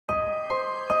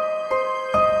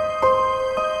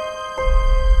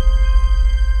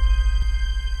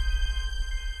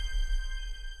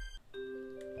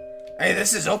Hey,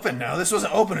 this is open now. This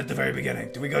wasn't open at the very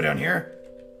beginning. Do we go down here?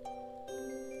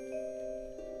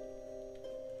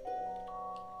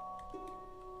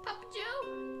 Papa Joe?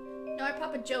 No, our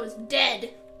Papa Joe is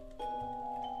dead.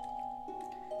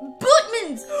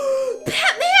 Bootman's!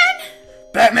 Batman?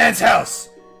 Batman's house!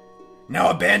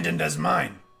 Now abandoned as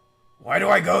mine. Why do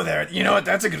I go there? You know what?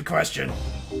 That's a good question.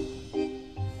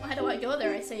 Why do I go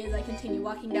there, I say as I continue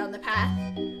walking down the path.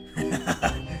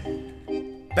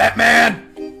 Batman!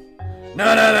 No.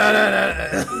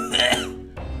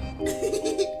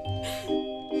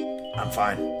 I'm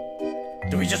fine.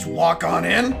 Do we just walk on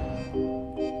in?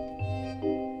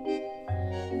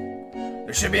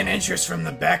 There should be an entrance from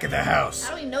the back of the house.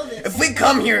 How do we know this? If we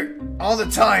come here all the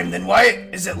time, then why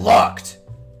is it locked?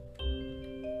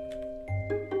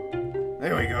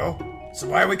 There we go. So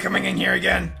why are we coming in here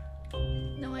again?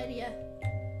 No idea.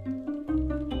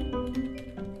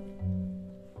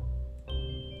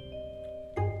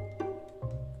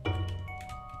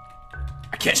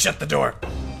 I can't shut the door.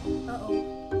 Uh-oh.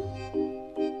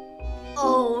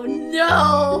 Oh,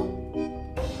 no!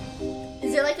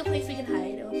 Is there like a place we can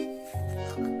hide?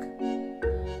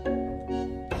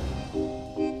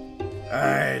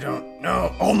 I don't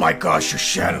know. Oh my gosh, your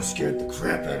shadow scared the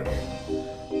crap out of me.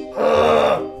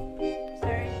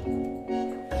 Sorry.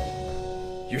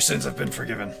 Your sins have been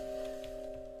forgiven.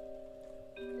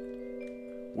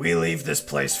 We leave this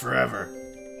place forever.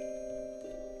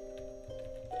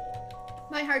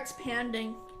 My heart's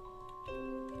pounding.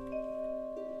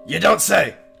 You don't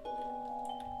say.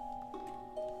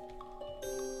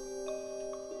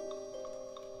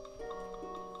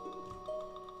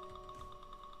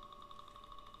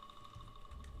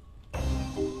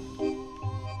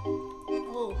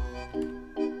 Oh.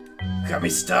 Got me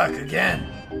stuck again.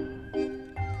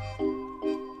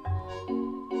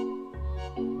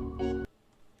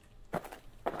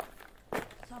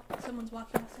 Someone's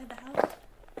walking outside the house.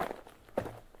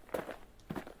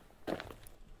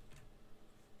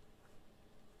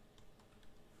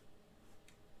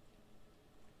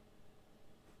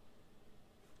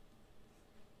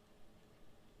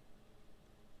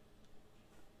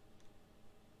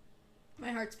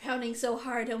 My heart's pounding so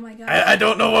hard, oh my god. I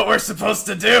don't know what we're supposed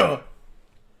to do.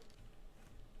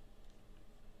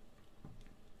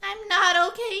 I'm not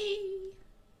okay.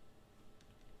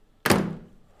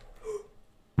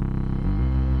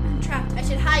 I'm trapped. I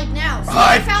should hide now. See,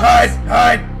 I found this.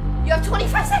 Hide! You have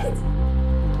 25 seconds.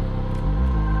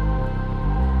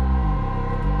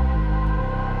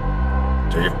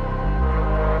 Do you...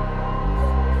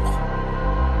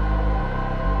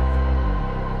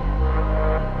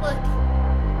 Look.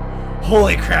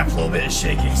 Holy crap, Lolbit is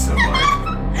shaking so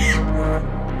hard. This is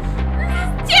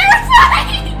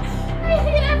terrifying! I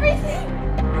hate everything.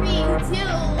 3, 2,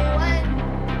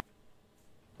 1.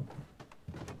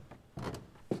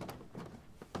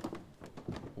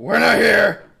 We're not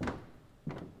here.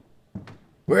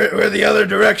 We're the other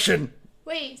direction.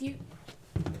 Wait, you...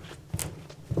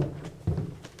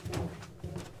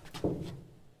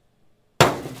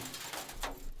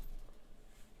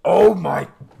 Oh my...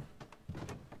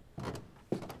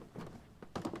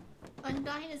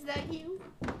 Undyne, is that you?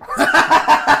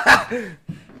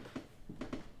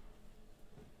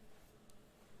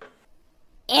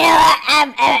 You know what?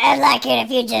 I'd like it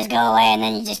if you just go away and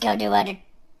then you just go do other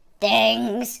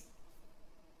things.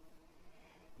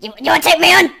 You want to take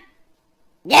me on?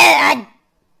 Yeah,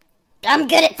 I'm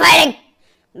good at fighting.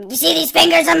 You see these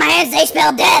fingers on my hands? They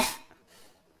spell death.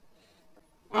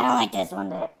 I don't like this one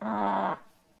bit. I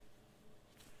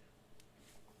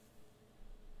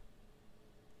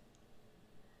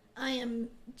am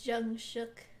Jung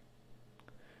Shook.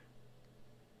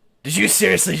 Did you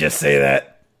seriously just say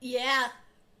that? Yeah.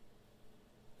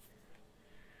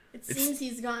 It seems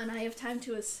he's gone. I have time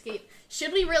to escape.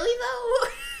 Should we really, though?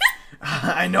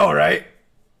 I know, right?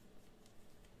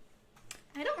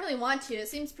 I don't really want to. It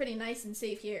seems pretty nice and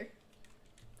safe here.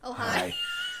 Oh, hi.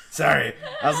 Sorry,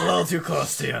 I was a little too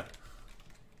close to you.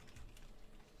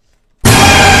 I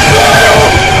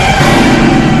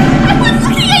was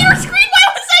looking at your screen! Why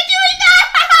was I doing that?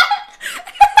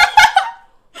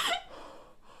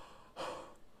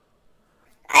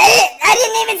 I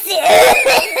didn't even see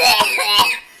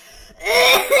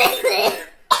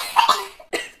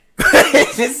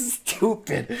This is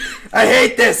stupid. I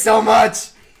hate this so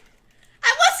much.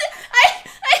 I wasn't...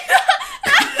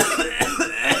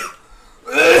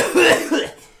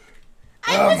 I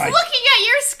was looking at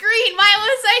your screen. Why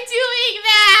was I doing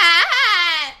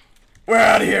that? We're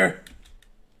out of here.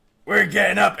 We're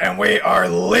getting up and we are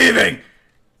leaving.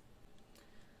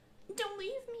 Don't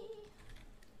leave me.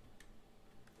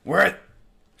 We're at...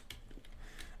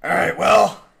 Alright,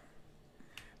 well,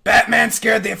 Batman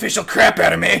scared the official crap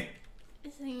out of me.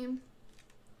 Same.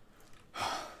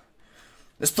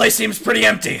 This place seems pretty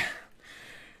empty.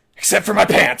 Except for my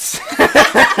pants.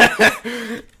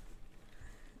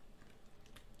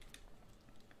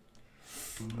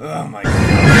 Oh my god.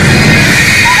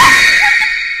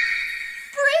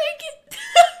 Frig!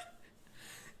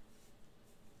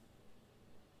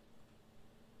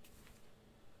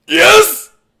 Yes!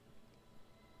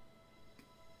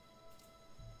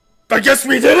 I guess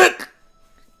we did it!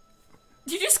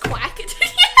 Did you just quack?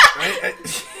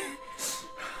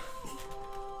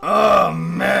 Oh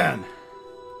man.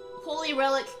 Holy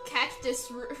relic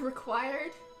cactus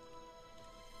required.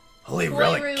 Holy Toy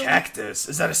relic room. cactus.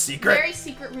 Is that a secret? Very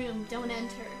secret room. Don't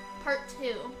enter. Part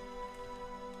 2.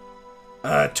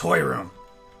 Toy room.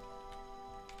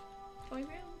 Toy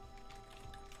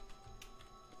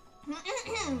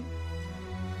room.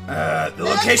 The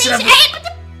location of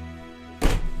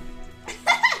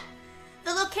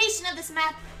The location of this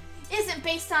map isn't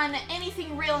based on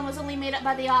anything real and was only made up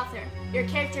by the author. Your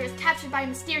character is captured by a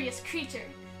mysterious creature.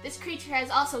 This creature has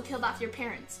also killed off your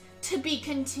parents. To be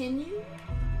continued?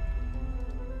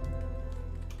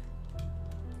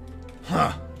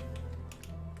 Huh.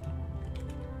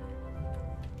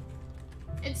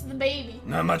 It's the baby.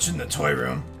 Not much in the toy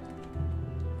room.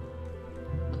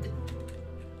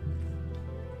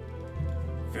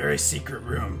 Very secret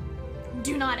room.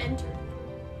 Do not enter.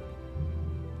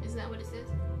 Isn't that what it says?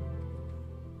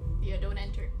 Yeah, don't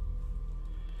enter.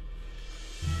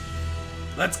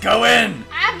 Let's go in!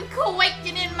 I'm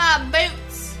quaking in my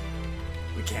boots.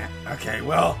 We can't. Okay,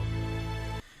 well.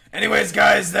 Anyways,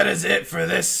 guys, that is it for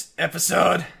this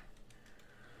episode.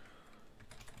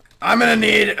 I'm gonna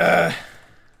need,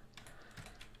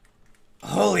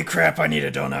 holy crap, I need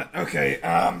a donut. Okay,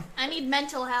 I need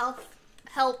mental health.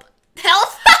 Help.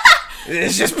 Health?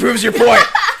 this just proves your point.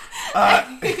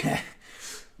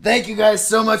 Thank you guys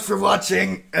so much for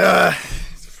watching. For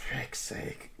frick's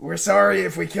sake. We're sorry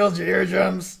if we killed your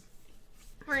eardrums.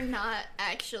 We're not,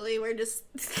 actually. We're just...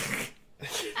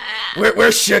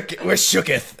 We're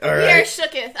shooketh, alright? We are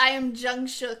shooketh. I am Jung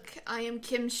Shook. I am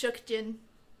Kim Shookjin.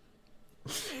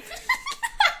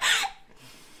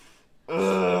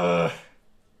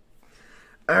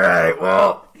 Alright,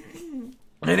 well.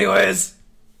 Anyways,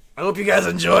 I hope you guys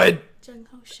enjoyed.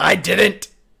 Jung-ho Shook. I didn't.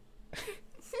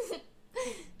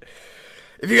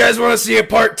 If you guys want to see a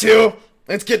part 2,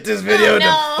 let's get this video to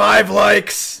 5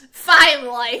 likes. 5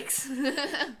 likes.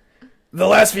 The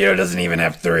last video doesn't even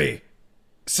have 3.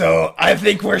 So, I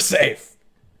think we're safe.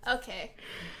 Okay.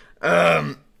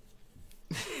 I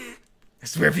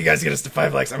swear if you guys get us to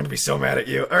 5 likes, I'm gonna be so mad at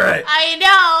you. Alright. I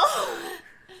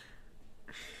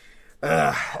know.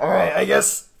 Alright, I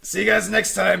guess see you guys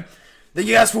next time. Thank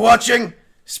you guys for watching.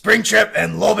 Springtrap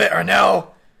and Lolbit are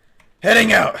now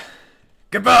heading out.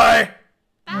 Goodbye.